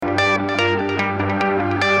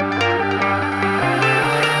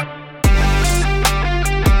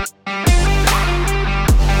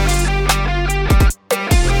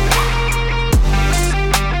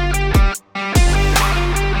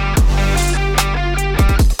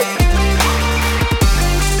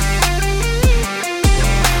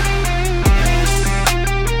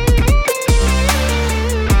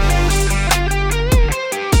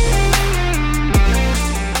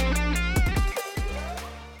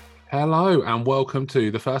Hello and welcome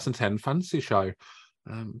to the First and 10 Fantasy Show.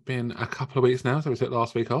 Been a couple of weeks now, so we took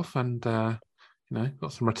last week off and, got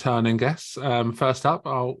some returning guests. First up,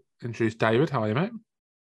 I'll introduce David. How are you, mate?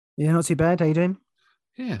 Yeah, not too bad. How you doing?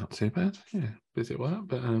 Yeah, not too bad. Yeah, busy at work,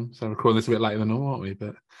 but so recording this a bit later than normal, aren't we?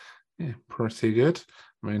 But yeah, pretty good.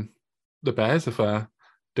 I mean, the Bears have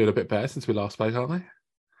doing a bit better since we last spoke, aren't they?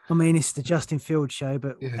 I mean, it's the Justin Fields show,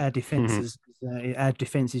 but Yeah. our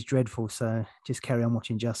defense is dreadful. So just carry on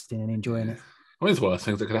watching Justin and enjoying it. I mean, there's worse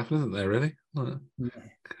things that could happen, isn't there? Really? Yeah. At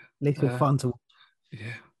least it's fun to watch.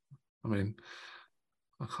 Yeah. I mean,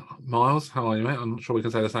 Miles, how are you, mate? I'm not sure we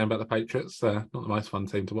can say the same about the Patriots. Not the most fun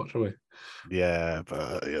team to watch, are we? Yeah,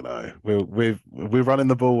 but we're running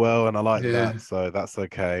the ball well, and I like that, so that's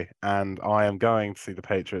okay. And I am going to see the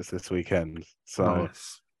Patriots this weekend. So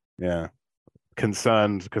nice. Yeah,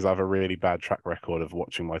 concerned because I have a really bad track record of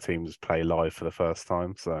watching my teams play live for the first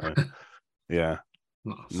time. So yeah,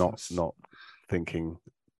 nice. not thinking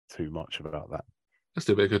too much about that. Let's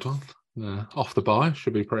do a good one. Off the bye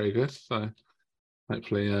should be pretty good. So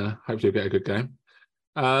hopefully we'll get a good game.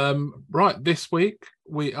 Right, this week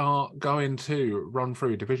we are going to run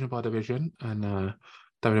through division by division, and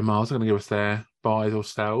David and Miles are going to give us their buys or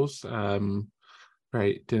sells.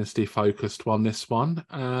 Very dynasty focused one. This one.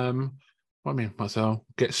 Might as well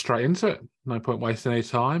get straight into it. No point wasting any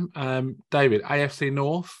time. David, AFC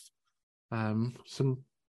North. Some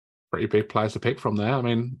pretty big players to pick from there. I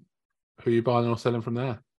mean, who are you buying or selling from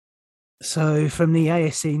there? So from the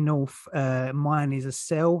AFC North, mine is a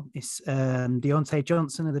sell. It's Diontae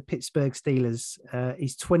Johnson of the Pittsburgh Steelers.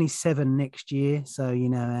 He's 27 next year. So, you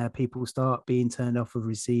know, how people start being turned off of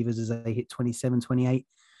receivers as they hit 27, 28.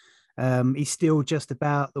 He's still just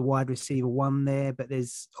about the wide receiver one there, but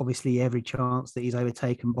there's obviously every chance that he's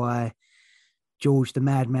overtaken by George the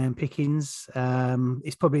Madman Pickens.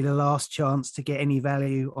 It's probably the last chance to get any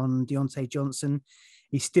value on Diontae Johnson.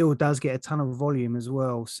 He still does get a ton of volume as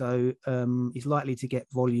well. So he's likely to get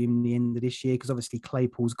volume in the end of this year because obviously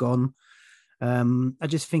Claypool's gone. I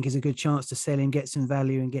just think it's a good chance to sell him, get some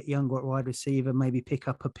value and get younger at wide receiver, maybe pick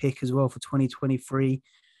up a pick as well for 2023.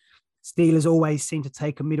 Steelers always seem to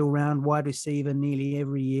take a middle round wide receiver nearly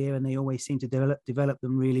every year, and they always seem to develop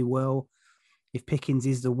them really well. If Pickens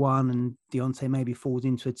is the one and Diontae maybe falls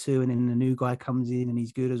into a two and then the new guy comes in and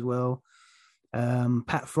he's good as well.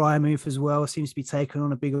 Pat Freiermuth as well seems to be taking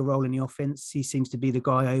on a bigger role in the offense. He seems to be the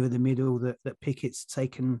guy over the middle that Pickett's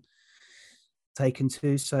taken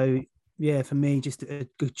to. So yeah, for me, just a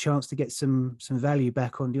good chance to get some value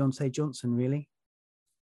back on Diontae Johnson, really.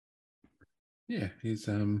 Yeah, he's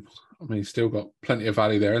he's still got plenty of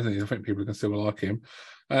value there, isn't he? I think people can still like him.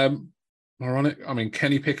 Moronic, I mean,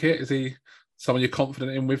 Kenny Pickett, is he someone you're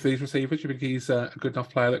confident in with these receivers? Do you think he's a good enough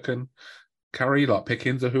player that can carry like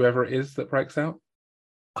Pickens or whoever it is that breaks out?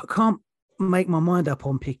 I can't make my mind up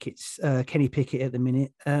on Pickett's Kenny Pickett at the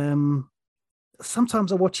minute.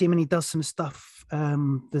 Sometimes I watch him and he does some stuff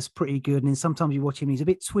that's pretty good, and then sometimes you watch him, he's a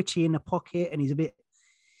bit twitchy in the pocket and he's a bit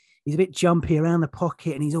jumpy around the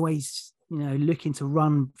pocket, and he's always, you know, looking to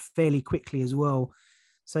run fairly quickly as well.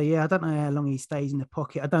 So yeah, I don't know how long he stays in the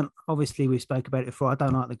pocket. Obviously we spoke about it before. I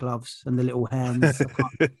don't like the gloves and the little hands.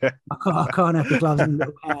 I can't have the gloves and the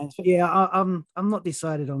little hands. But yeah, I'm not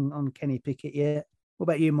decided on Kenny Pickett yet. What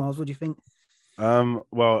about you, Miles? What do you think?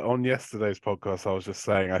 Well, on yesterday's podcast, I was just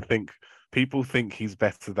saying, I think people think he's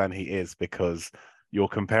better than he is because you're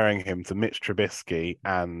comparing him to Mitch Trubisky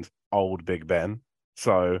and old Big Ben.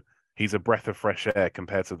 So he's a breath of fresh air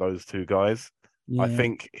compared to those two guys. Yeah. I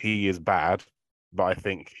think he is bad, but I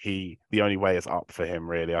think the only way is up for him,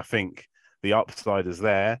 really. I think the upside is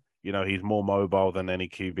there. You know, he's more mobile than any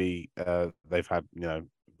QB they've had, you know,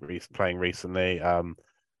 playing recently.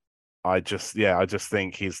 I just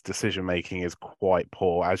think his decision making is quite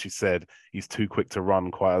poor. As you said, he's too quick to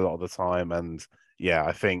run quite a lot of the time, and yeah,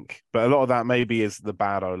 I think. But a lot of that maybe is the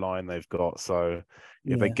bad O-line they've got. So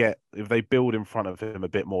if they build in front of him a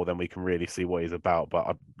bit more, then we can really see what he's about. But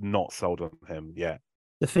I'm not sold on him yet.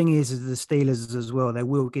 The thing is the Steelers as well, they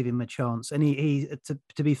will give him a chance. And he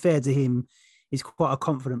to be fair to him, he's quite a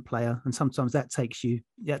confident player. And sometimes that takes you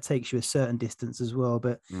a certain distance as well.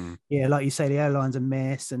 But yeah, like you say, the O-line's a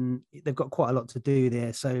mess and they've got quite a lot to do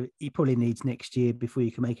there. So he probably needs next year before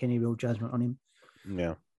you can make any real judgment on him.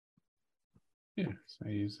 Yeah. Yeah. So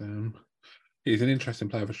he's an interesting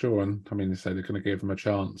player for sure. And I mean, they say they're going to give him a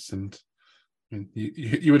chance. And I mean,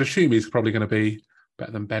 you would assume he's probably going to be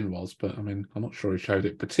better than Ben was, but I mean, I'm not sure he showed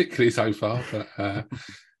it particularly so far, but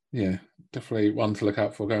yeah, definitely one to look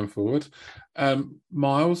out for going forward.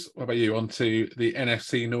 Miles, what about you? On to the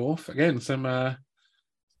NFC North. Again, some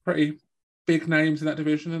pretty big names in that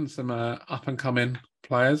division and some up-and-coming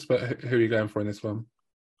players, but who are you going for in this one?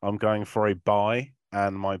 I'm going for a buy,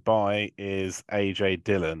 and my buy is AJ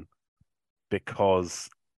Dillon, because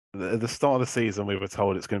at the start of the season we were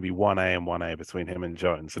told it's going to be 1A and 1A between him and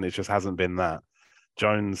Jones, and it just hasn't been that.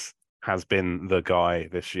 Jones has been the guy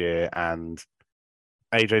this year, and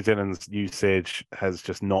AJ Dillon's usage has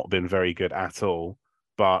just not been very good at all.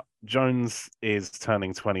 But Jones is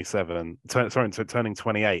turning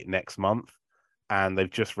 28 next month, and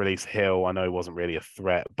they've just released Hill. I know it wasn't really a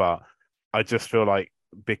threat, but I just feel like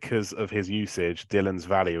because of his usage, Dillon's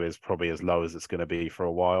value is probably as low as it's going to be for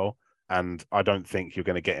a while. And I don't think you're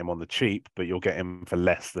going to get him on the cheap, but you'll get him for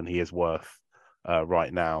less than he is worth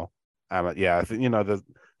right now. Yeah, I think, the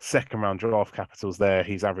second round draft capital's there.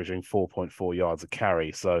 He's averaging 4.4 yards a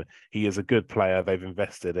carry. So he is a good player. They've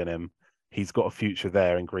invested in him. He's got a future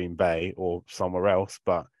there in Green Bay or somewhere else,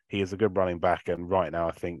 but he is a good running back. And right now,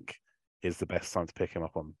 I think is the best time to pick him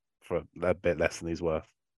up on for a bit less than he's worth.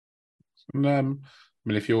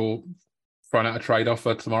 If you're throwing out a trade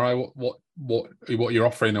offer tomorrow, what you're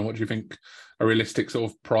offering, and what do you think a realistic sort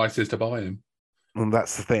of price is to buy him? And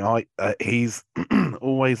that's the thing. He's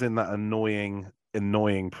always in that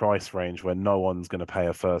annoying price range where no one's going to pay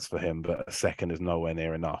a first for him, but a second is nowhere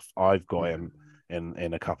near enough. I've got him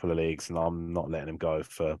in a couple of leagues, and I'm not letting him go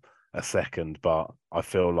for a second. But I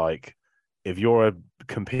feel like if you're a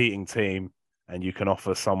competing team and you can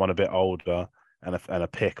offer someone a bit older and a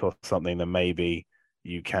pick or something, then maybe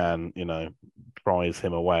you can, prize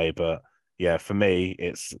him away. But yeah, for me,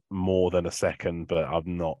 it's more than a second, but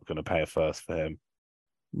I'm not going to pay a first for him.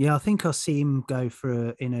 Yeah, I think I see him go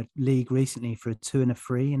in a league recently for a 2 and a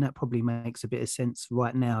 3, and that probably makes a bit of sense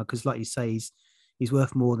right now because, like you say, he's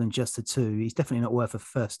worth more than just a 2. He's definitely not worth a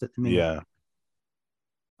first at the minute. Yeah,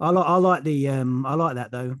 I like that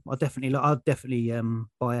though. I'll definitely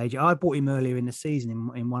buy AJ. I bought him earlier in the season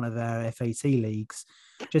in one of our FAT leagues,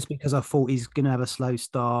 just because I thought he's going to have a slow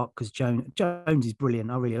start because Jones is brilliant.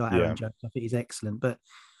 I really like Aaron Jones. I think he's excellent, but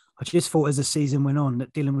I just thought as the season went on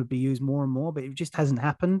that Dillon would be used more and more, but it just hasn't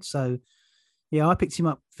happened. So yeah, I picked him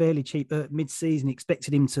up fairly cheap mid-season,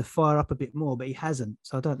 expected him to fire up a bit more, but he hasn't.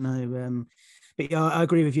 So I don't know. But yeah, I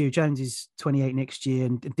agree with you. Jones is 28 next year,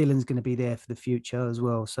 and Dillon's going to be there for the future as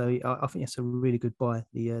well. So I think that's a really good buy,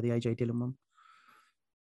 the AJ Dillon one.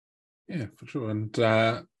 Yeah, for sure. And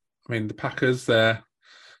the Packers, they're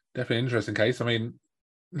definitely an interesting case.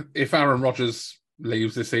 If Aaron Rodgers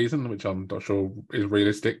leaves this season, which I'm not sure is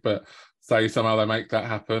realistic, but say somehow they make that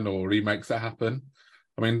happen or he makes that happen,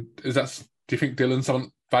 do you think Dillon's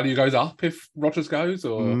value goes up if Rodgers goes?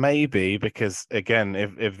 Or maybe, because again,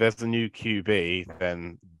 if there's a new QB,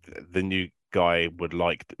 then the new guy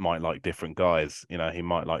might like different guys. He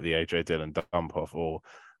might like the AJ Dillon dump off, or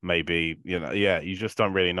maybe you just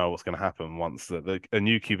don't really know what's going to happen once a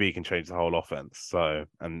new QB can change the whole offense. So,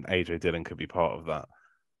 and AJ Dillon could be part of that.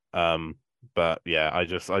 But yeah, I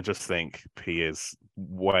just think he's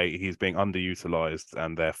being underutilized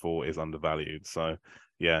and therefore is undervalued. So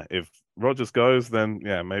yeah, if Rodgers goes, then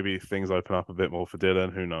yeah, maybe things open up a bit more for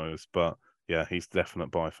Dillon. Who knows? But yeah, he's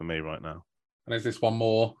definite buy for me right now. And is this one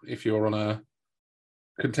more if you're on a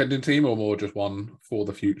contending team, or more just one for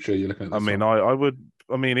the future? You're looking at this I would.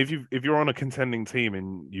 If you're on a contending team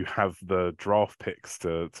and you have the draft picks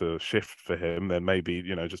to shift for him, then maybe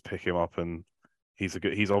just pick him up, and he's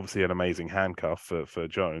obviously an amazing handcuff for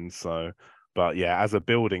Jones. So, but yeah, as a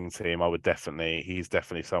building team, he's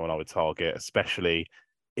definitely someone I would target, especially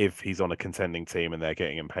if he's on a contending team and they're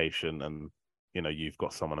getting impatient, and you've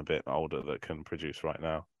got someone a bit older that can produce right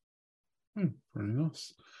now. Very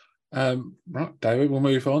nice. Right, David, we'll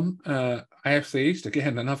move on. AFC East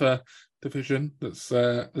again, another division that's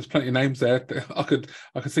there's plenty of names there. I could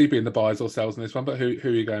see being the buys or sells in this one, but who are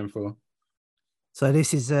you going for? So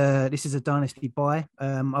this is a dynasty buy.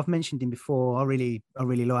 I've mentioned him before. I really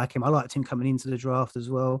like him. I liked him coming into the draft as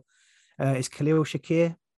well. It's Khalil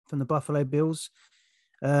Shakir from the Buffalo Bills.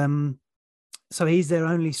 So he's their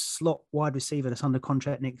only slot wide receiver that's under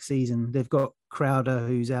contract next season. They've got Crowder,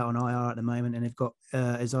 who's out on IR at the moment, and they've got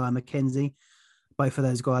Isaiah McKenzie. Both of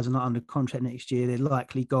those guys are not under contract next year. They're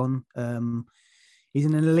likely gone. He's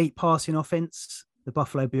in an elite passing offense. The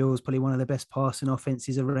Buffalo Bills, probably one of the best passing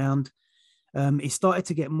offenses around. He started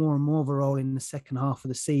to get more and more of a role in the second half of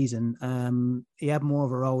the season. He had more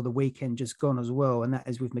of a role the weekend just gone as well, and that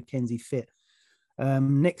is with McKenzie fit.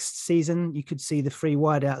 Next season, you could see the three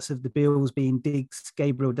wideouts of the Bills being Diggs,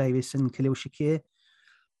 Gabriel Davis, and Khalil Shakir.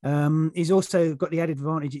 He's also got the added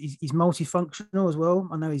advantage. He's multifunctional as well.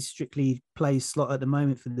 I know he strictly plays slot at the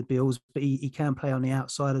moment for the Bills, but he can play on the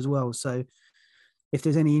outside as well. So if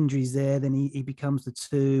there's any injuries there, then he becomes the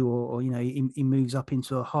 2, or he moves up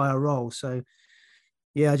into a higher role. So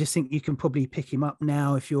Yeah, I just think you can probably pick him up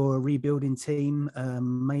now if you're a rebuilding team,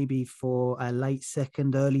 maybe for a late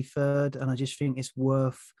second, early third. And I just think it's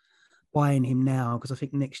worth buying him now because I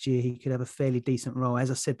think next year he could have a fairly decent role.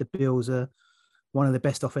 As I said, the Bills are one of the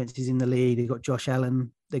best offenses in the league. They've got Josh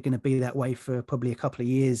Allen. They're going to be that way for probably a couple of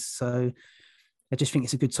years. So I just think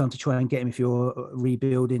it's a good time to try and get him if you're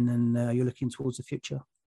rebuilding and you're looking towards the future.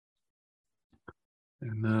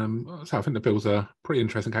 And so I think the Bills are a pretty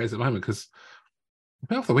interesting case at the moment because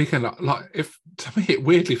off the weekend, like if to me it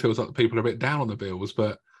weirdly feels like the people are a bit down on the Bills,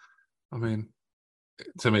 but I mean,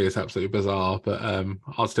 to me it's absolutely bizarre. But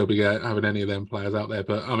I'll still be having any of them players out there.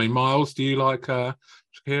 But I mean, Miles, do you like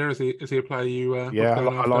Shakir? Is he a player you? Yeah,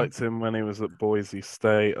 I liked him when he was at Boise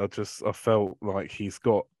State. I felt like he's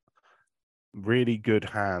got really good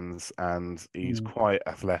hands and he's quite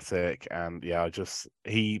athletic. And yeah,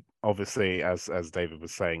 he obviously, as David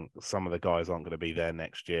was saying, some of the guys aren't going to be there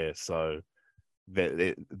next year, so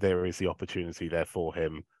there is the opportunity there for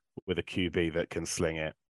him with a QB that can sling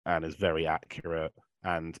it and is very accurate.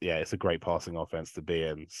 And yeah, it's a great passing offense to be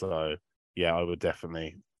in. So yeah, I would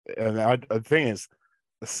definitely. And I think it's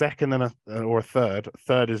a second or a third.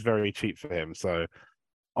 Third is very cheap for him. So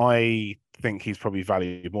I think he's probably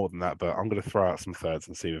valued more than that. But I'm going to throw out some thirds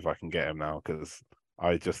and see if I can get him now because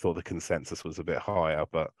I just thought the consensus was a bit higher.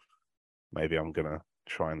 But maybe I'm going to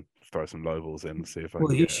try and throw some low balls in and see if I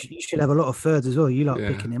can. You should have a lot of thirds as well. You like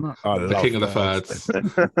picking him up. I the king of the thirds.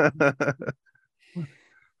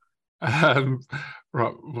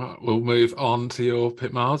 Right, we'll move on to your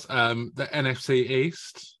pick, Miles. The NFC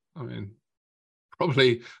East. I mean,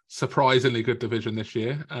 probably surprisingly good division this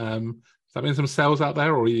year. Does that mean some sells out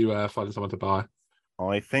there, or are you finding someone to buy?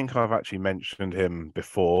 I think I've actually mentioned him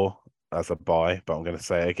before as a buy, but I'm going to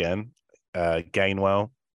say it again.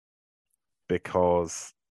 Gainwell,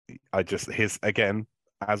 because again,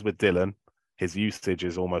 as with Dylan, his usage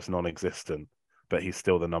is almost non-existent, but he's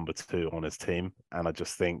still the number 2 on his team. And I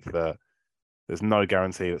just think that there's no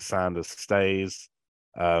guarantee that Sanders stays.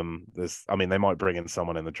 They might bring in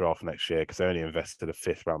someone in the draft next year because they only invested a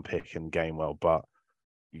 5th round pick in Gainwell, but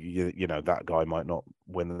you know that guy might not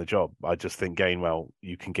win the job. I just think Gainwell,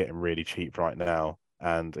 you can get him really cheap right now.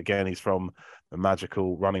 And again, he's from the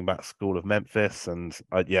magical running back school of Memphis. And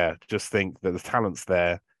just think that the talent's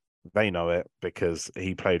there. They know it because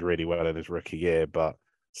he played really well in his rookie year, but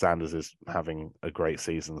Sanders is having a great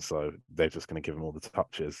season. So they're just going to give him all the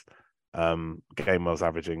touches. Gainwell's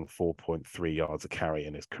averaging 4.3 yards a carry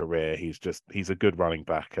in his career. He's a good running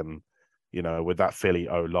back. And, you know, with that Philly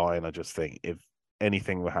O-line, I just think if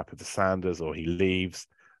anything will happen to Sanders or he leaves,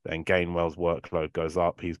 then Gainwell's workload goes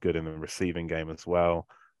up. He's good in the receiving game as well.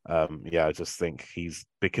 I just think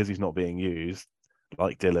because he's not being used,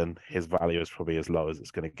 like Dylan, his value is probably as low as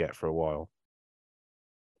it's going to get for a while.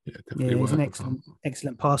 Yeah, he's an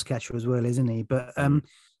excellent pass catcher as well, isn't he? But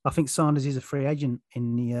I think Sanders is a free agent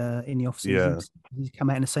in the offseason. Yeah. He's come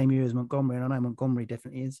out in the same year as Montgomery, and I know Montgomery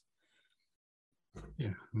definitely is.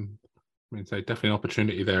 Yeah, I mean, so definitely an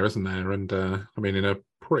opportunity there, isn't there? And I mean, in a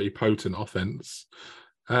pretty potent offense.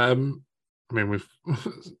 I mean, we've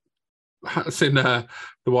seen the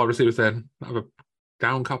wide receivers then have a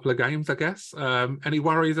down couple of games, I guess. Any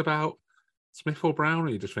worries about Smith or Brown, or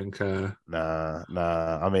you just think Nah.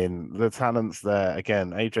 I mean, the talent's there.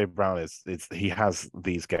 Again, AJ Brown he has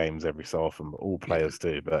these games every so often, all players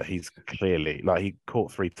do, but he's clearly he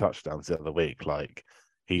caught 3 touchdowns the other week.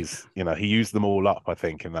 He used them all up, I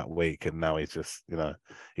think, in that week, and now he's just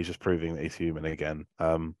proving that he's human again.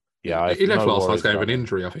 He left last night's game with an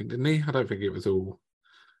injury, I think, didn't he? I don't think it was all.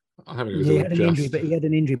 I don't think it was all. He had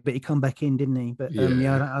an injury, but he come back in, didn't he? But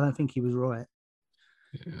I don't think he was right.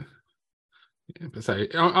 Yeah. But so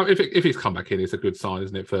if he's come back in, it's a good sign,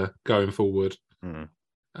 isn't it, for going forward?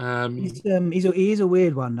 He is a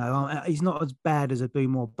weird one though. He's not as bad as a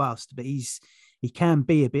boom or bust, but he can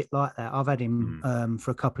be a bit like that. I've had him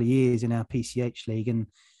for a couple of years in our PCH league, and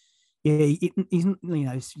he's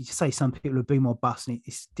you say some people are boom or bust, and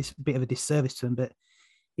it's just a bit of a disservice to him, but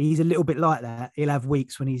he's a little bit like that. He'll have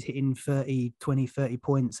weeks when he's hitting 30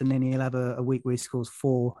 points, and then he'll have a week where he scores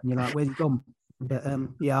 4, and you're like, where's he gone? But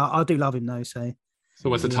I do love him though. So it's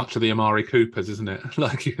almost a touch of the Amari Coopers, isn't it?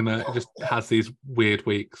 It just has these weird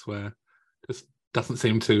weeks where just doesn't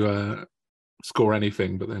seem to score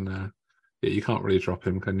anything. But then, you can't really drop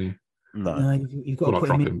him, can you? No, you've got to put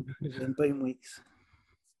him in boom weeks.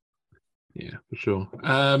 Yeah, for sure.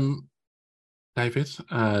 David,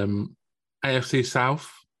 AFC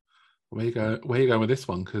South. Where you going with this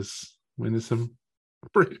one? Because I mean, there's some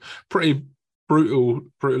pretty brutal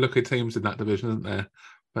looking teams in that division, isn't there?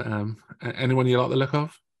 But anyone you like the look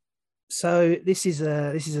of? So this is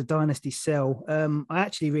a dynasty sell. I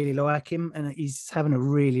actually really like him, and he's having a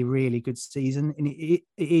really, really good season. And it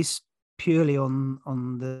is purely on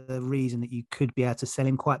the reason that you could be able to sell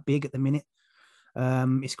him quite big at the minute.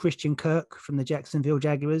 It's Christian Kirk from the Jacksonville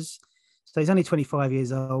Jaguars. So he's only 25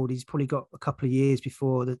 years old. He's probably got a couple of years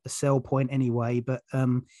before the sell point anyway, but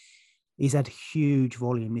he's had huge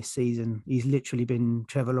volume this season. He's literally been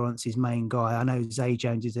Trevor Lawrence's main guy. I know Zay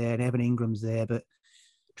Jones is there and Evan Ingram's there, but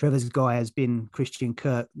Trevor's guy has been Christian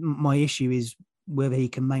Kirk. My issue is whether he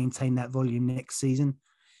can maintain that volume next season,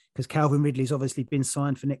 because Calvin Ridley's obviously been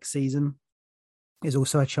signed for next season. There's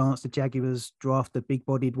also a chance the Jaguars draft a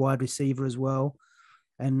big-bodied wide receiver as well.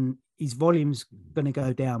 And his volume's going to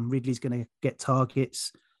go down. Ridley's going to get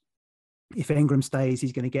targets. If Ingram stays,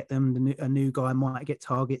 he's going to get them. A new guy might get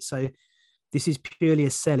targets. So this is purely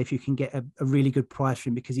a sell if you can get a really good price for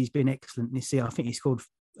him, because he's been excellent this year. I think he scored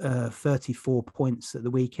 34 points at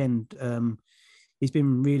the weekend. He's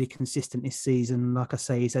been really consistent this season. Like I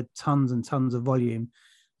say, he's had tons and tons of volume.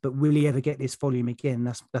 But will he ever get this volume again?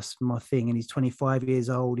 That's my thing. And he's 25 years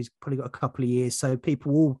old. He's probably got a couple of years. So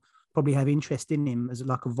people will probably have interest in him as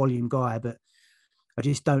like a volume guy. But I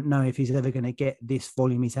just don't know if he's ever going to get this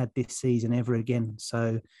volume he's had this season ever again.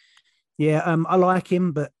 So, yeah, I like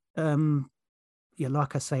him. But, yeah,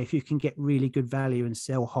 like I say, if you can get really good value and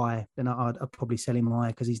sell high, then I'd probably sell him high,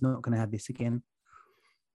 because he's not going to have this again.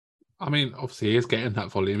 I mean, obviously, he is getting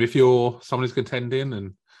that volume. If you're someone who's contending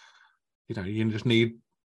and, you just need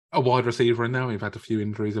a wide receiver in there. We've had a few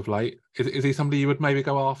injuries of late. Is he somebody you would maybe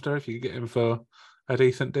go after if you could get him for a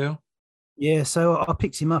decent deal? Yeah, so I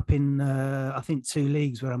picked him up in I think 2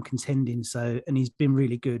 leagues where I'm contending. So, and he's been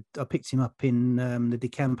really good. I picked him up in the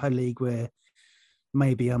DeCampo League where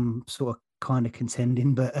maybe I'm sort of kind of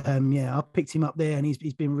contending, but yeah, I picked him up there and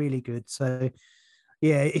he's been really good. So,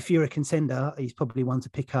 yeah, if you're a contender, he's probably one to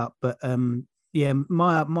pick up. But yeah,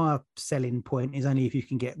 my selling point is only if you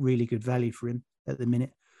can get really good value for him at the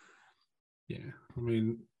minute. Yeah, I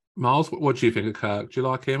mean, Miles, what do you think of Kirk? Do you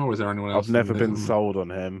like him, or is there anyone else? I've never been sold on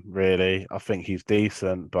him, really. I think he's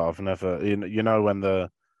decent, but I've never, when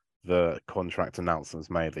the contract announcement was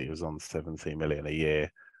made that he was on 17 million a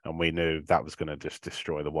year, and we knew that was going to just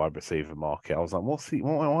destroy the wide receiver market. I was like,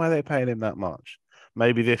 why are they paying him that much?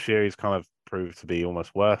 Maybe this year he's kind of proved to be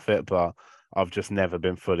almost worth it, but I've just never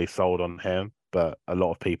been fully sold on him. But a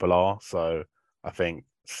lot of people are, so I think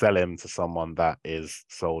sell him to someone that is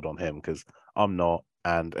sold on him, because I'm not.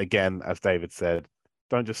 And again, as David said,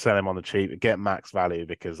 don't just sell him on the cheap. Get max value,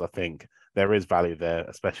 because I think there is value there,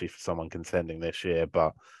 especially for someone contending this year.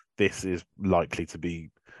 But this is likely to be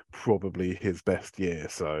probably his best year.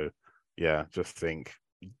 So, yeah, just think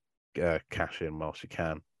cash in whilst you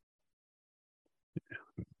can.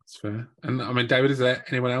 That's fair. And I mean, David, is there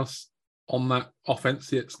anyone else on that offense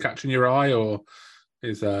that's catching your eye, or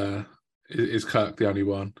is Kirk the only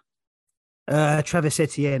one? Travis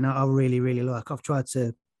Etienne, I really, really like. I've tried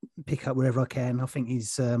to pick up wherever I can. I think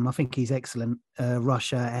he's excellent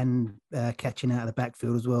rusher and catching out of the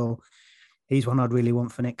backfield as well. He's one I'd really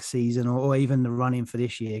want for next season, or even the running for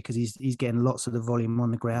this year, because he's getting lots of the volume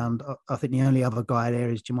on the ground. I think the only other guy there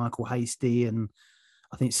is Jermichael Hasty, and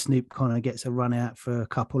I think Snoop kind of gets a run out for a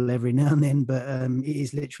couple every now and then. But it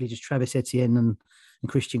is literally just Travis Etienne and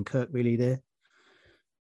Christian Kirk really there.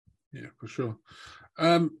 Yeah, for sure.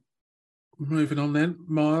 Moving on then,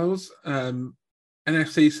 Miles,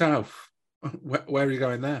 NFC South. Where are you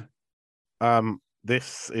going there?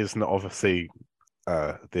 This is not obviously.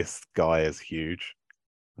 This guy is huge,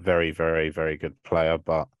 very, very, very good player,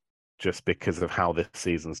 but just because of how this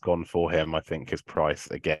season's gone for him, I think his price,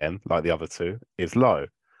 again, like the other two, is low.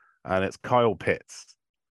 And it's Kyle Pitts.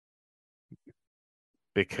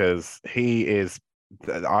 Because he is,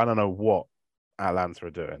 I don't know what Atlanta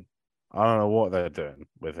are doing. I don't know what they're doing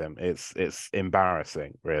with him. It's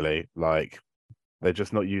embarrassing, really. Like, they're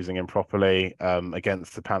just not using him properly.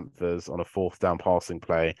 Against the Panthers on a 4th down passing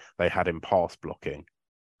play, they had him pass blocking.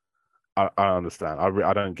 I understand.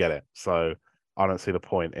 I don't get it. So I don't see the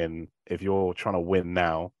point in, if you're trying to win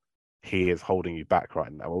now, he is holding you back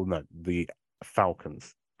right now. Well, no, the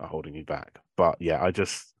Falcons are holding you back. But yeah,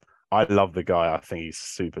 I love the guy. I think he's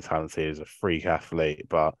super talented. He's a freak athlete.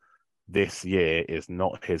 But this year is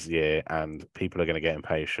not his year, and people are going to get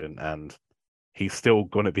impatient, and he's still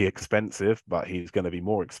going to be expensive, but he's going to be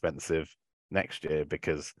more expensive next year,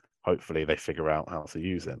 because hopefully they figure out how to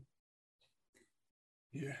use him.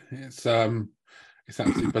 Yeah, it's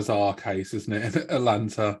actually a bizarre case, isn't it?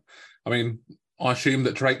 Atlanta. I mean, I assume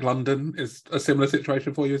that Drake London is a similar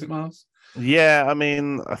situation for you, is it, Miles? Yeah, I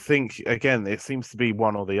mean, I think again, it seems to be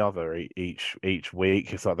one or the other each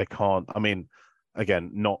week. It's like they can't. I mean,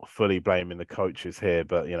 again, not fully blaming the coaches here,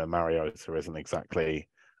 but Mariota isn't exactly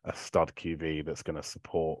a stud QB that's going to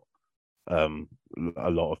support a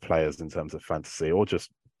lot of players in terms of fantasy or just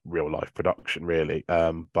real life production, really.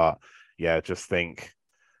 But yeah, just think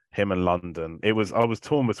him and London. I was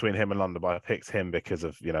torn between him and London, but I picked him because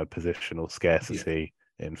of positional scarcity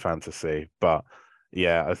in fantasy. But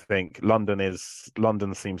yeah, I think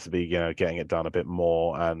London seems to be getting it done a bit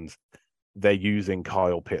more, and they're using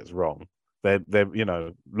Kyle Pitts wrong. They're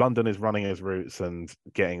London is running his routes and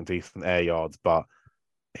getting decent air yards, but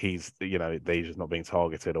he's they're just not being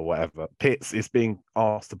targeted or whatever. Pitts is being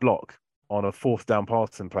asked to block on a 4th down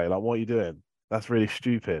passing play. Like, what are you doing? That's really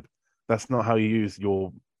stupid. That's not how you use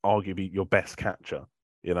arguably your best catcher,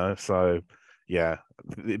 So yeah,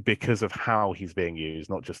 because of how he's being used,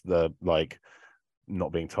 not just the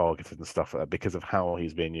not being targeted and stuff like that, because of how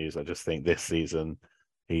he's being used, I just think this season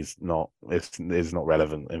is not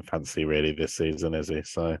relevant in fantasy really this season, is he?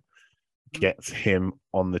 So get him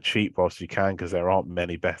on the cheap whilst you can, because there aren't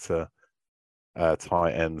many better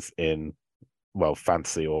tight ends in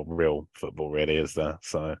fantasy or real football, really, is there?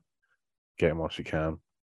 So get him whilst you can.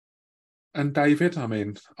 And David, I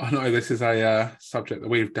mean, I know this is a subject that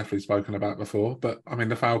we've definitely spoken about before, but I mean,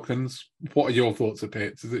 the Falcons. What are your thoughts of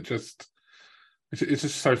Pitts? Is it just? It's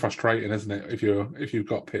just so frustrating, isn't it? If you've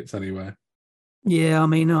got Pitts anywhere. Yeah, I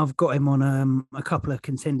mean, I've got him on a couple of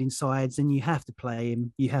contending sides, and you have to play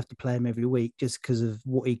him. You have to play him every week just because of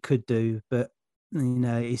what he could do. But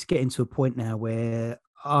it's getting to a point now where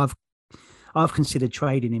I've considered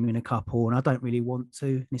trading him in a couple, and I don't really want to.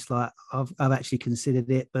 And it's like I've actually considered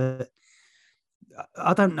it, but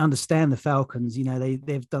I don't understand the Falcons.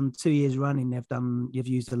 They've done 2 years running. You've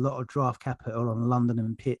used a lot of draft capital on London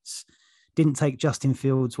and Pitts. Didn't take Justin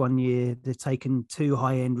Fields 1 year. They've taken 2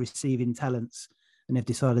 high-end receiving talents, and they've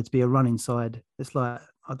decided to be a running side. It's like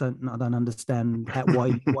I don't understand why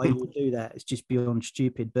you would do that. It's just beyond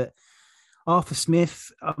stupid. But Arthur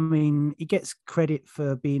Smith, I mean, he gets credit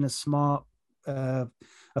for being a smart,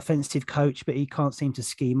 offensive coach, but he can't seem to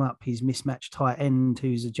scheme up his mismatched tight end,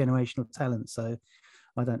 who's a generational talent. So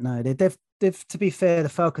I don't know. They've to be fair, the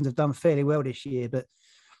Falcons have done fairly well this year, but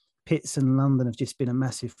Pitts and London have just been a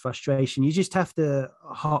massive frustration. You just have to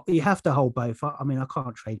hold both. I mean, I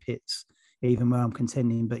can't trade Pitts even where I'm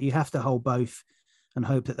contending, but you have to hold both and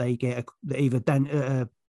hope that they get either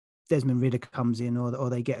Desmond Ridder comes in or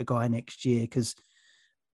they get a guy next year, because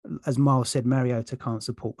as Miles said, Mariota can't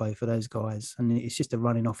support both of those guys, and it's just a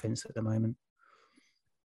running offense at the moment.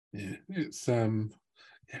 Yeah,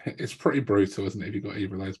 it's pretty brutal, isn't it, if you've got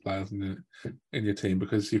either of those players in your team,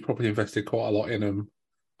 because you've probably invested quite a lot in them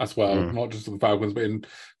as well, not just the Falcons, but in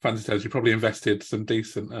fantasy terms, you probably invested some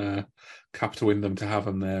decent capital in them to have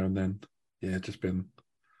them there, and then just been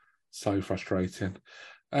so frustrating.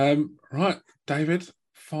 Right, David,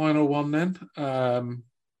 final one then.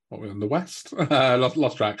 What are we on, the West?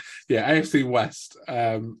 Lost track. Yeah, AFC West. Who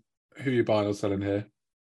are you buying or selling here?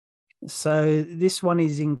 So this one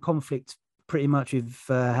is in conflict pretty much with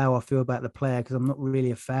how I feel about the player, because I'm not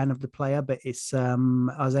really a fan of the player, but it's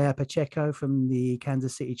Isaiah Pacheco from the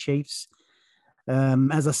Kansas City Chiefs.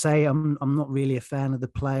 As I say, I'm not really a fan of the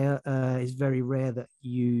player. It's very rare that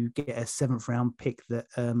you get a 7th round pick that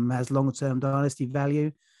has long-term dynasty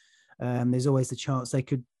value. There's always the chance they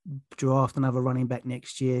could draft another running back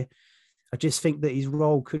next year. I just think that his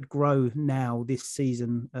role could grow now this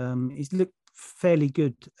season. He's looked fairly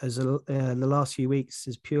good as the last few weeks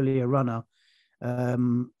as purely a runner.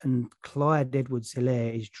 And Clyde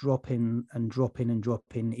Edwards-Helaire is dropping.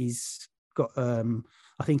 He's got,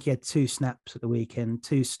 I think he had 2 snaps at the weekend,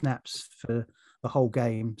 2 snaps for the whole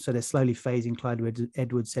game. So they're slowly phasing Clyde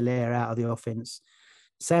Edwards-Helaire out of the offense.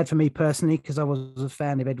 Sad for me personally, because I was a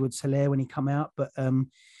fan of Edwards-Helaire when he come out, but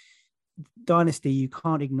Dynasty, you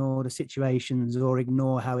can't ignore the situations or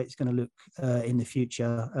ignore how it's going to look in the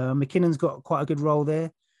future. McKinnon's got quite a good role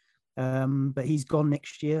there, but he's gone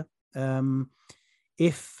next year.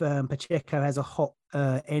 If Pacheco has a hot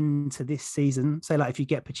end to this season, say like if you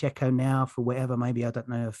get Pacheco now for whatever, maybe, I don't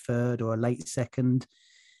know, a 3rd or a late 2nd,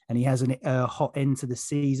 and he has a hot end to the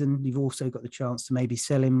season, you've also got the chance to maybe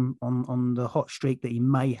sell him on the hot streak that he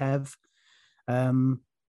may have.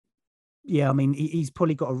 Yeah, I mean, he's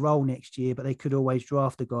probably got a role next year, but they could always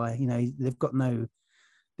draft a guy. They're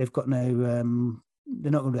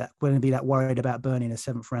not going to be that worried about burning a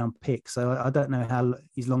 7th round pick. So I don't know how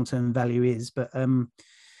his long-term value is, but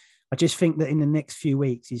I just think that in the next few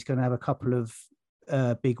weeks, he's going to have a couple of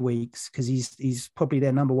big weeks, because he's probably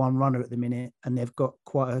their number 1 runner at the minute, and they've got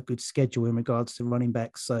quite a good schedule in regards to running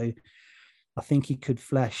backs. So I think he could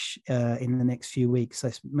flash in the next few weeks.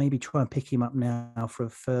 So maybe try and pick him up now for a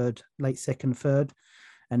third, late second, third,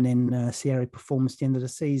 and then see how he performs at the end of the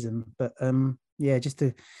season. But yeah, just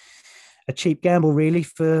a cheap gamble really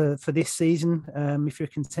for this season if you're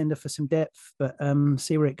a contender for some depth. But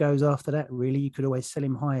see where it goes after that. Really, you could always sell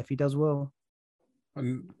him high if he does well.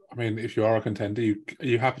 And I mean, if you are a contender, are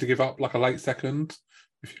you happy to give up like a late second?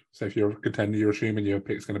 If you're a contender, you're assuming your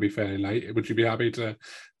pick's going to be fairly late. Would you be happy to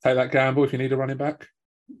take that gamble if you need a running back?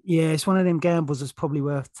 Yeah, it's one of them gambles that's probably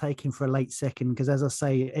worth taking for a late second because, as I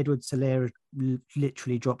say, Edwards-Helaire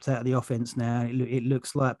literally dropped out of the offense now. It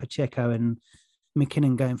looks like Pacheco and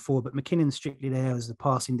McKinnon going forward, but McKinnon's strictly there as a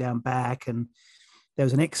passing down back. And there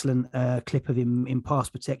was an excellent clip of him in pass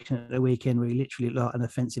protection at the weekend where he literally looked like an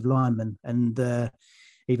offensive lineman. And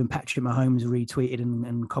even Patrick Mahomes retweeted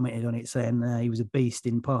and commented on it saying he was a beast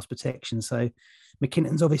in pass protection. So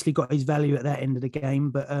McKinnon's obviously got his value at that end of the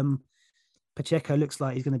game, but Pacheco looks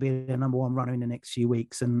like he's going to be their number one runner in the next few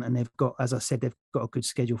weeks. And they've got, as I said, they've got a good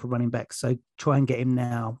schedule for running backs. So try and get him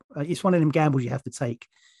now. It's one of them gambles you have to take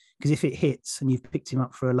because if it hits and you've picked him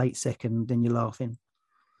up for a late second, then you're laughing.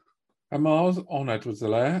 And Miles on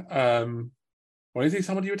Edwards-Helaire. Well, is he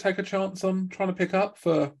somebody you would take a chance on trying to pick up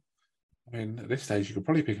for? I mean, at this stage, you could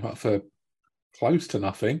probably pick him up for close to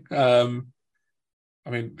nothing. I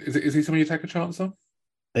mean, is he somebody you take a chance on?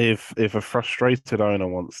 If a frustrated owner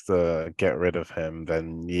wants to get rid of him,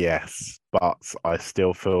 then yes. But I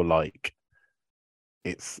still feel like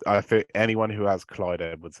I think anyone who has Clyde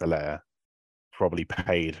Edwards-Helaire probably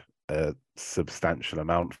paid a substantial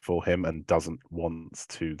amount for him and doesn't want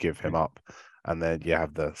to give him up. And then you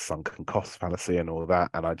have the sunken cost fallacy and all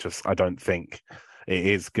that. And I don't think it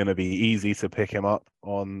is going to be easy to pick him up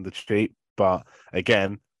on the cheap. But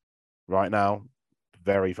again, right now,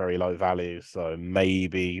 very, very low value. So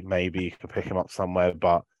maybe you could pick him up somewhere.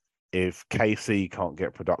 But if KC can't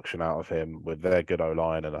get production out of him with their good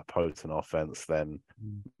O-line and a potent offense, then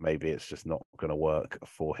maybe it's just not going to work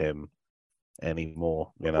for him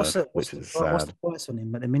anymore, which is sad. What's the price on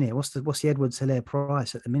him at the minute? What's the Edwards-Helaire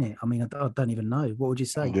price at the minute? I mean, I don't even know. What would you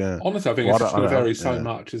say? Yeah. Honestly, I think it's just going to vary so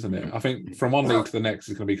much, isn't it? I think from one league to the next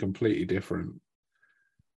is going to be completely different.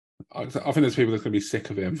 I think there's people that's going to be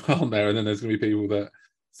sick of him, aren't there? And then there's going to be people that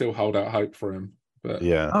still hold out hope for him. But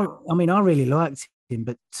yeah, I mean, I really liked him,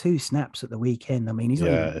 but 2 snaps at the weekend. I mean, he's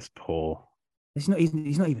not even, it's poor. He's not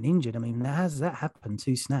even injured. I mean, has that happened?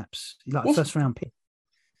 2 snaps, like first round pick.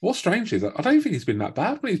 What's strange is I don't think he's been that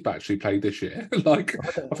bad when he's actually played this year. I think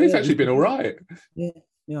he's actually been all right. Yeah,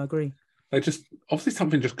 I agree. They just obviously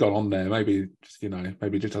something just got on there. Maybe just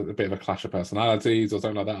a bit of a clash of personalities or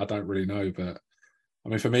something like that. I don't really know, but I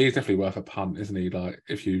mean, for me, he's definitely worth a punt, isn't he? Like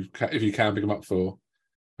if you can pick him up for,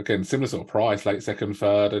 again, similar sort of price, late second,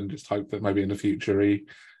 third, and just hope that maybe in the future he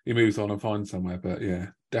moves on and finds somewhere. But yeah,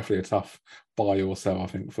 definitely a tough buy or sell, I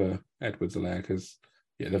think, for Edwards-Helaire because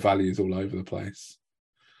the value is all over the place.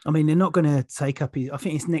 I mean, they're not going to take up his. I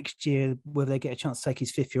think it's next year whether they get a chance to take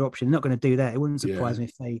his 5th year option. They're not going to do that. It wouldn't surprise me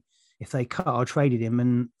if they cut or traded him.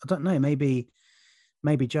 And I don't know, maybe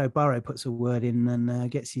Joe Burrow puts a word in and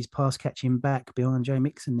gets his pass catching back behind Joe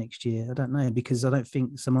Mixon next year. I don't know because I don't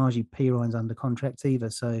think Samaje Perine's under contract either.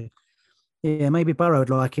 So yeah, maybe Burrow would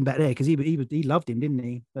like him back there because he loved him, didn't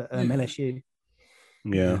he? At LSU.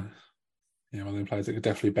 Yeah. Yeah, one of the players that could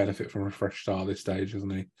definitely benefit from a fresh start at this stage, isn't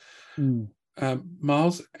he? Mm.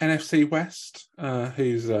 Miles, NFC West,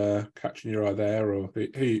 who's catching your eye there, or who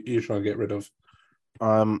are you trying to get rid of?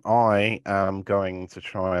 I am going to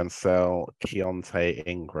try and sell Keontae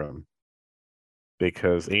Ingram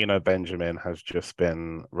because Eno Benjamin has just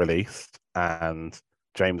been released and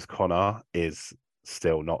James Conner is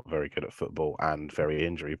still not very good at football and very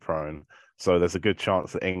injury prone. So there's a good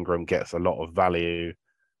chance that Ingram gets a lot of value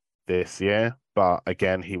this year. But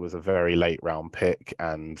again, he was a very late round pick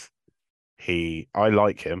and I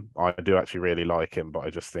like him. I do actually really like him, but I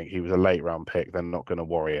just think he was a late round pick. They're not going to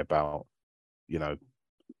worry about,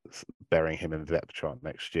 burying him in the depth chart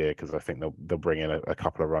next year because I think they'll bring in a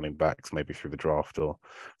couple of running backs maybe through the draft or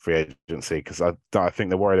free agency because I think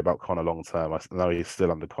they're worried about Conner long term. I know he's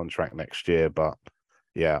still under contract next year, but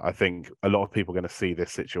yeah, I think a lot of people are going to see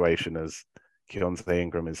this situation as Keontae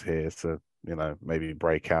Ingram is here to maybe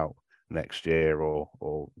break out next year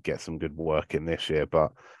or get some good work in this year,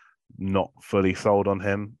 but not fully sold on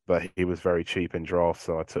him. But he was very cheap in draft,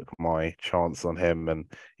 so I took my chance on him. And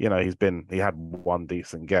he had one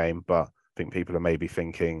decent game, but I think people are maybe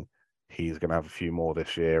thinking he's going to have a few more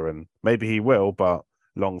this year, and maybe he will. But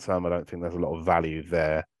long term, I don't think there's a lot of value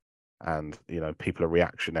there. And people are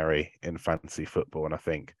reactionary in fantasy football, and I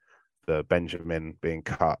think the Benjamin being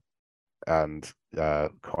cut and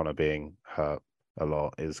Connor being hurt a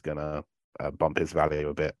lot is gonna bump his value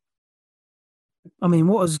a bit. I mean,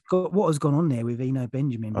 what has gone on there with Eno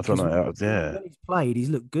Benjamin? I don't know. When he's played, he's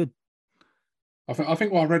looked good. I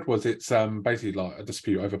think what I read was it's basically like a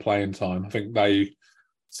dispute over playing time. I think they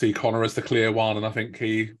see Connor as the clear one, and I think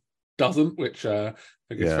he doesn't, which I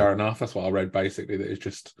think is fair enough. That's what I read, basically, that it's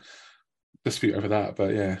just dispute over that.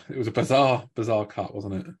 But yeah, it was a bizarre cut,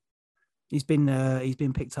 wasn't it? He's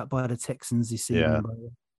been picked up by the Texans this season.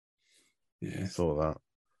 Yeah, saw that.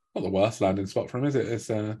 Not the worst landing spot for him, is it? It's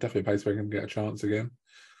definitely a place where he can get a chance again.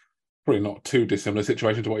 Probably not too dissimilar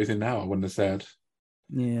situation to what he's in now, I wouldn't have said.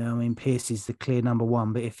 Yeah, I mean, Pierce is the clear number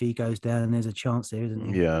one, but if he goes down, there's a chance there,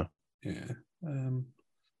 isn't there? Yeah.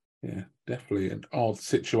 Yeah, definitely an odd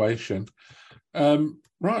situation.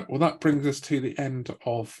 Right, well, that brings us to the end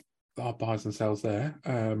of our buys and sells there.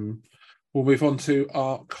 We'll move on to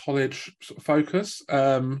our college focus.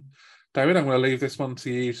 David, I'm going to leave this one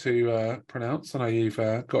to you to pronounce. I know you've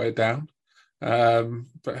got it down.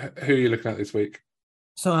 But who are you looking at this week?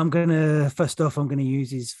 So first off, I'm going to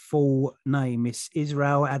use his full name. It's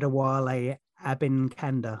Israel Adewale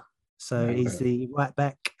Abinkanda. So he's the right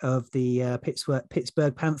back of the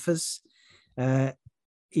Pittsburgh Panthers.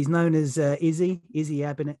 He's known as Izzy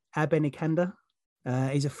Abinkanda.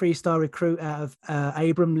 He's a 3-star recruit out of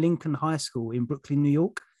Abraham Lincoln High School in Brooklyn, New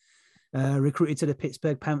York. Recruited to the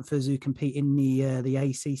Pittsburgh Panthers, who compete in the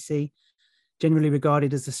ACC, generally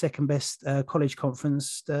regarded as the second best college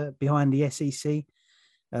conference behind the SEC.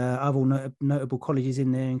 Other notable colleges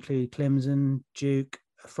in there include Clemson, Duke,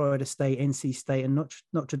 Florida State, NC State, and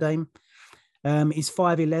Notre Dame. He's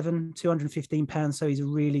 5'11", 215 pounds, so he's a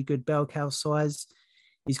really good bell cow size.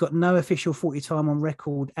 He's got no official 40 time on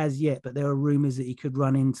record as yet, but there are rumours that he could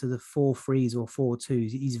run into the 4.3s or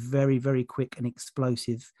 4.2s. He's very, very quick and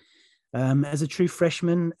explosive. As a true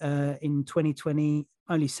freshman in 2020,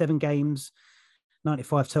 only 7 games,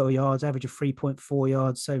 95 total yards, average of 3.4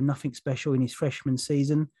 yards, so nothing special in his freshman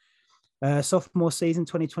season. Sophomore season,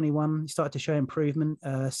 2021, he started to show improvement,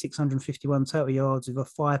 651 total yards with a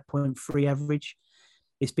 5.3 average.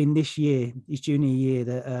 It's been this year, his junior year,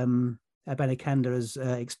 that Abanikanda has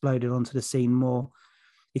exploded onto the scene more.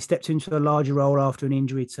 He stepped into a larger role after an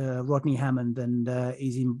injury to Rodney Hammond, and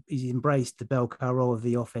he's embraced the bell cow role of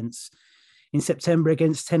the offense. In September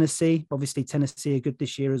against Tennessee, obviously Tennessee are good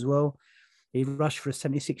this year as well. He rushed for a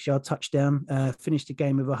 76-yard touchdown, finished the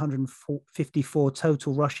game with 154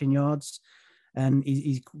 total rushing yards, and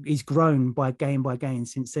he's grown by game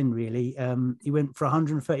since then, really. He went for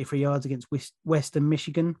 133 yards against Western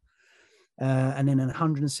Michigan, and then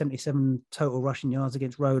 177 total rushing yards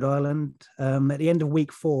against Rhode Island. At the end of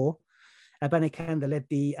week 4, Abanikanda led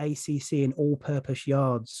the ACC in all-purpose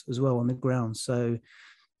yards as well on the ground. So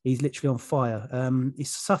he's literally on fire. He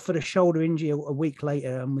suffered a shoulder injury a week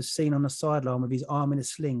later and was seen on the sideline with his arm in a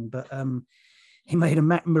sling, but he made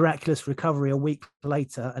a miraculous recovery a week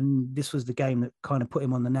later, and this was the game that kind of put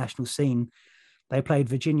him on the national scene. They played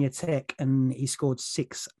Virginia Tech, and he scored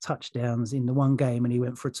 6 touchdowns in the one game, and he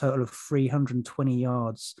went for a total of 320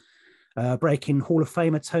 yards, breaking Hall of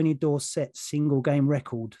Famer Tony Dorsett's single game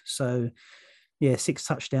record. So, yeah, 6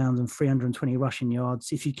 touchdowns and 320 rushing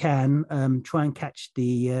yards. If you can, try and catch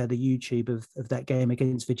the YouTube of that game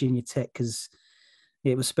against Virginia Tech, because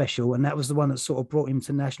it was special, and that was the one that sort of brought him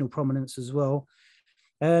to national prominence as well.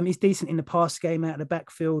 He's decent in the pass game out of the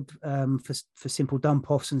backfield for simple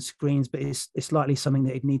dump offs and screens, but it's likely something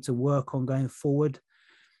that he'd need to work on going forward.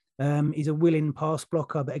 He's a willing pass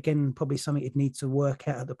blocker, but again, probably something he'd need to work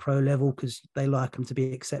out at the pro level, because they like him to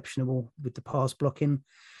be exceptional with the pass blocking.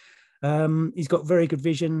 He's got very good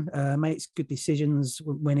vision, makes good decisions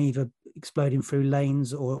when either exploding through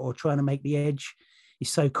lanes or trying to make the edge.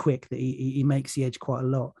 He's so quick that he makes the edge quite a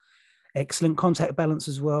lot. Excellent contact balance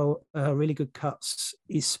as well, really good cuts.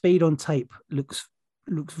 His speed on tape looks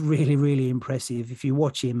really, really impressive. If you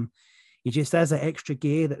watch him, he just has that extra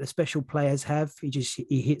gear that the special players have.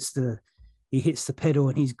 He hits the pedal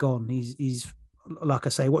and he's gone. He's like I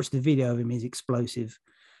say, watch the video of him, he's explosive.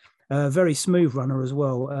 Very smooth runner as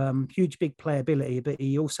well. Huge big playability, but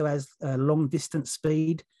he also has long distance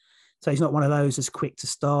speed. So he's not one of those that's quick to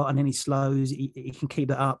start and then he slows. He can keep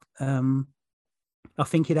that up. I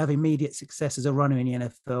think he'd have immediate success as a runner in the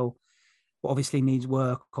NFL, but obviously needs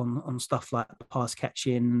work on stuff like pass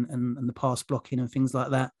catching and the pass blocking and things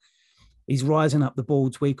like that. He's rising up the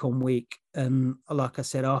boards week on week. And like I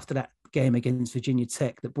said, after that game against Virginia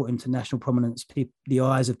Tech that brought him to national prominence, the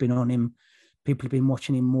eyes have been on him. People have been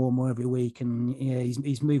watching him more and more every week. And yeah,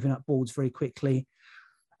 he's moving up boards very quickly.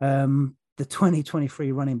 The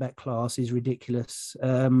 2023 running back class is ridiculous.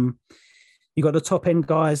 You got the top end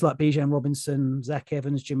guys like Bijan Robinson, Zach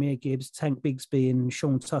Evans, Jameer Gibbs, Tank Bigsby, and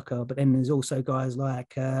Sean Tucker. But then there's also guys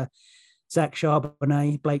like Zach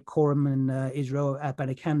Charbonnet, Blake Corum, and Israel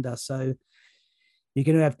Abanikanda. So you're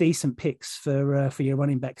going to have decent picks for your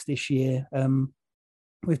running backs this year,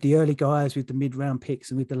 with the early guys, with the mid round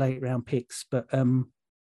picks, and with the late round picks. But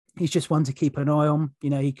he's just one to keep an eye on. You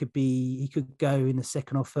know, he could go in the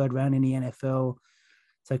second or third round in the NFL.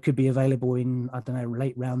 So it could be available in, I don't know,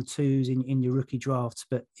 late round twos in your rookie drafts.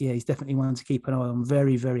 But yeah, he's definitely one to keep an eye on.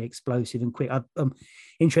 Very, very explosive and quick. I'm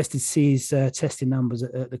interested to see his testing numbers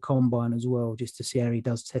at the combine as well, just to see how he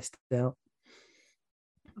does test it out.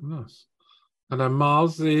 Nice. And then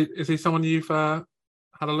Miles, is he someone you've had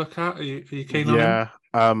a look at? Are you keen on him? Yeah.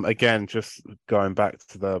 Again, just going back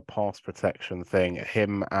to the pass protection thing,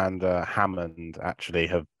 him and Hammond actually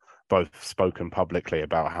have both spoken publicly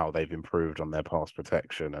about how they've improved on their pass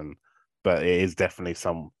protection, but it is definitely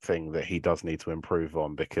something that he does need to improve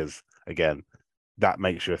on, because again, that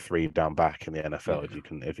makes you a 3-down back in the NFL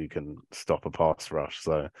if you can stop a pass rush.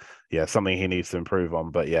 So yeah, something he needs to improve on.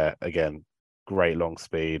 But yeah, again, great long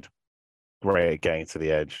speed, great at getting to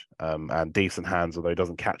the edge, and decent hands. Although he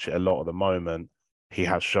doesn't catch it a lot at the moment, he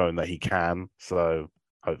has shown that he can. So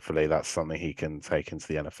hopefully that's something he can take into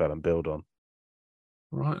the NFL and build on.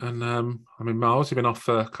 Right, and I mean, Miles, you've been off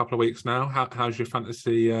for a couple of weeks now. How's your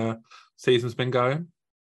fantasy season's been going?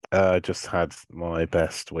 Just had my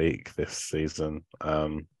best week this season.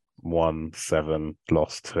 Won 7,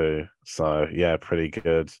 lost 2. So yeah, pretty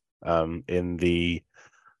good. In the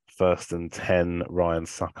 1st and 10 Ryan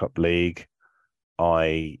Suckup League,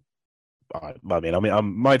 I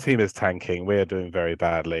mean, my team is tanking. We are doing very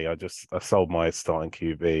badly. I sold my starting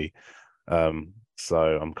QB,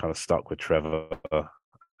 so I'm kind of stuck with Trevor,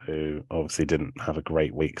 who obviously didn't have a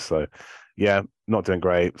great week. So yeah, not doing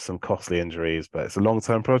great. Some costly injuries, but it's a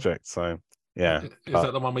long-term project. So yeah. Is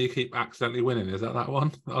that the one where you keep accidentally winning? Is that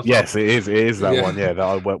one? Yes, it is. It is that one. Yeah, that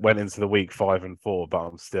I went into the week 5-4, but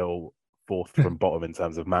I'm still 4th from bottom in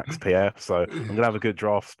terms of max PF. So I'm gonna have a good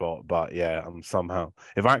draft spot. But yeah, I'm somehow,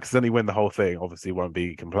 if I accidentally win the whole thing, obviously won't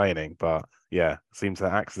be complaining. But yeah, seems to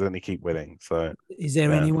accidentally keep winning. So is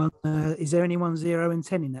there anyone 0 and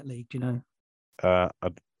 10 in that league? Do you know?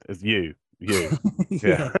 It's you.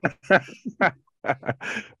 Yeah.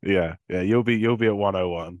 yeah. You'll be at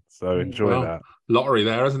 101. So enjoy that. Lottery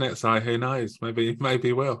there, isn't it? So who knows? Maybe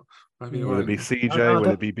will. Will it be CJ? Will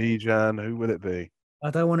it be Bijan? Who will it be? I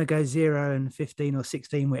don't want to go 0 and 15 or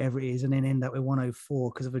 16, whatever it is, and then end up with 104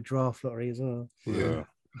 because of a draft lottery as well. Yeah.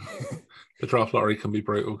 The draft lottery can be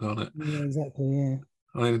brutal, can't it? Yeah, exactly. Yeah.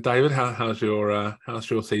 I mean, David, how's your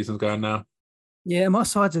season going now? Yeah, my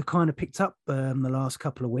sides have kind of picked up the last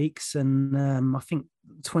couple of weeks, and I think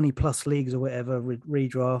 20 plus leagues or whatever,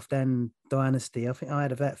 redraft and dynasty. I think I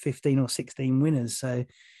had about 15 or 16 winners. So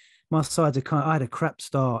my sides are I had a crap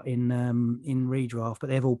start in redraft, but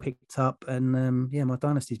they've all picked up, and yeah, my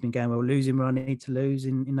dynasty's been going well. Losing where I need to lose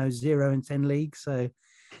in those 0 and 10 leagues. So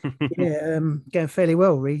yeah, going fairly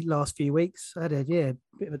well. Last few weeks, I had a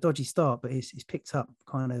bit of a dodgy start, but it's picked up,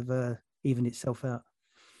 kind of evened itself out.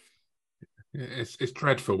 It's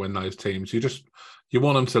dreadful when those teams you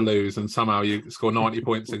want them to lose and somehow you score 90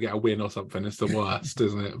 points and get a win or something. It's the worst,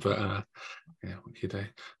 isn't it? But yeah, what can you do?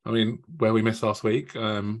 I mean, where we missed last week, got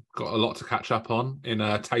a lot to catch up on in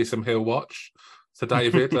Taysom Hill watch. So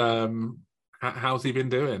David, how's he been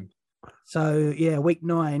doing? So yeah, week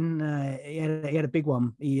 9, he had a big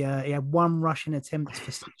one. He had 1 rushing attempt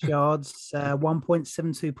for 6 yards,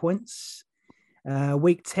 1.72 points.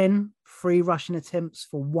 Week 10, 3 rushing attempts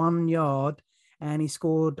for 1 yard, and he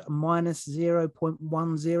scored minus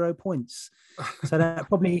 0.10 points. So that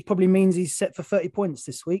probably means he's set for 30 points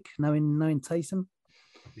this week, knowing Taysom.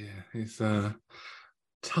 Yeah, he's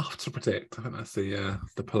tough to predict. I think that's the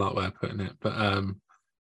polite way of putting it. But I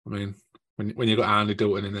mean, when you've got Andy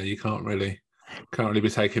Dalton in there, you can't really be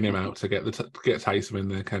taking him out to get Taysom in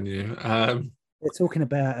there, can you? They're talking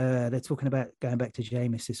about going back to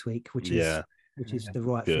Jameis this week, which is the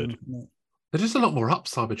right Good thing. There's just a lot more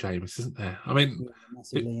upside with Jameis, isn't there? I mean,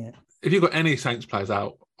 massively, if you've got any Saints players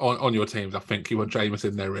out on your teams, I think you want Jameis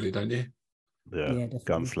in there, really, don't you? Yeah,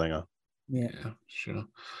 gunslinger. Yeah, sure.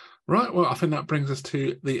 Right, well, I think that brings us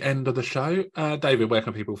to the end of the show. David, where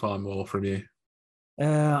can people find more from you?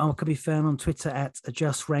 I can be found on Twitter at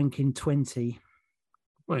JustRanking20.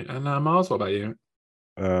 Wait, and Miles, what about you?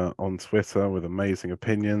 On Twitter with amazing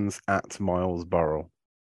opinions at Miles Burrell.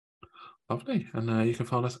 Lovely. And you can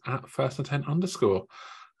find us at @firstand10_.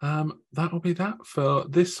 That will be that for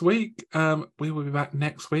this week. We will be back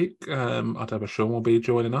next week. I don't know if Sean will be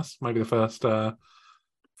joining us. Maybe the first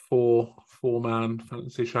four 4-man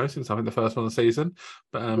fantasy show since I think the first one of the season.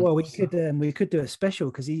 But well, we could do a special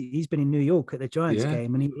because he's been in New York at the Giants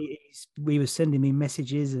game, and we was sending me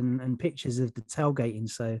messages and pictures of the tailgating.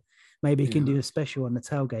 So maybe he can do a special on the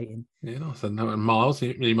tailgating. Yeah, nice. And Miles,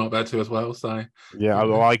 you might be able to as well. So yeah,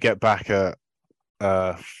 well, I get back at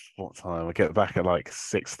what time? I get back at like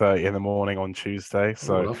 6:30 in the morning on Tuesday.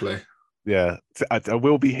 So lovely. Yeah, I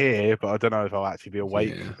will be here, but I don't know if I'll actually be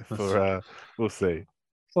awake for. We'll see.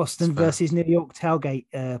 Boston versus New York tailgate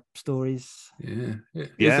stories. Yeah.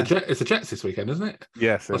 It's the Jets this weekend, isn't it?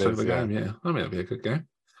 Yes, it is. The game. Yeah, I mean it'll be a good game.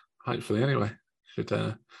 Hopefully, anyway, should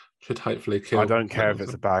hopefully kill. I don't care if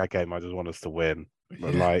it's a bad game. I just want us to win.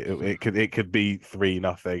 But like it could be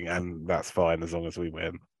 3-0, and that's fine as long as we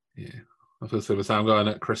win. Yeah, I feel similar. So I'm going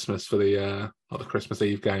at Christmas for the Christmas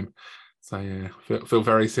Eve game. So yeah, feel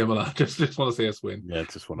very similar. Just want to see us win. Yeah,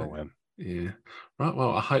 just want to win. Yeah. Right.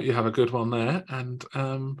 Well, I hope you have a good one there. And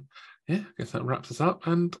I guess that wraps us up.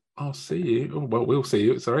 And I'll see you. Well, we'll see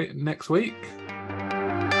you. Sorry, next week.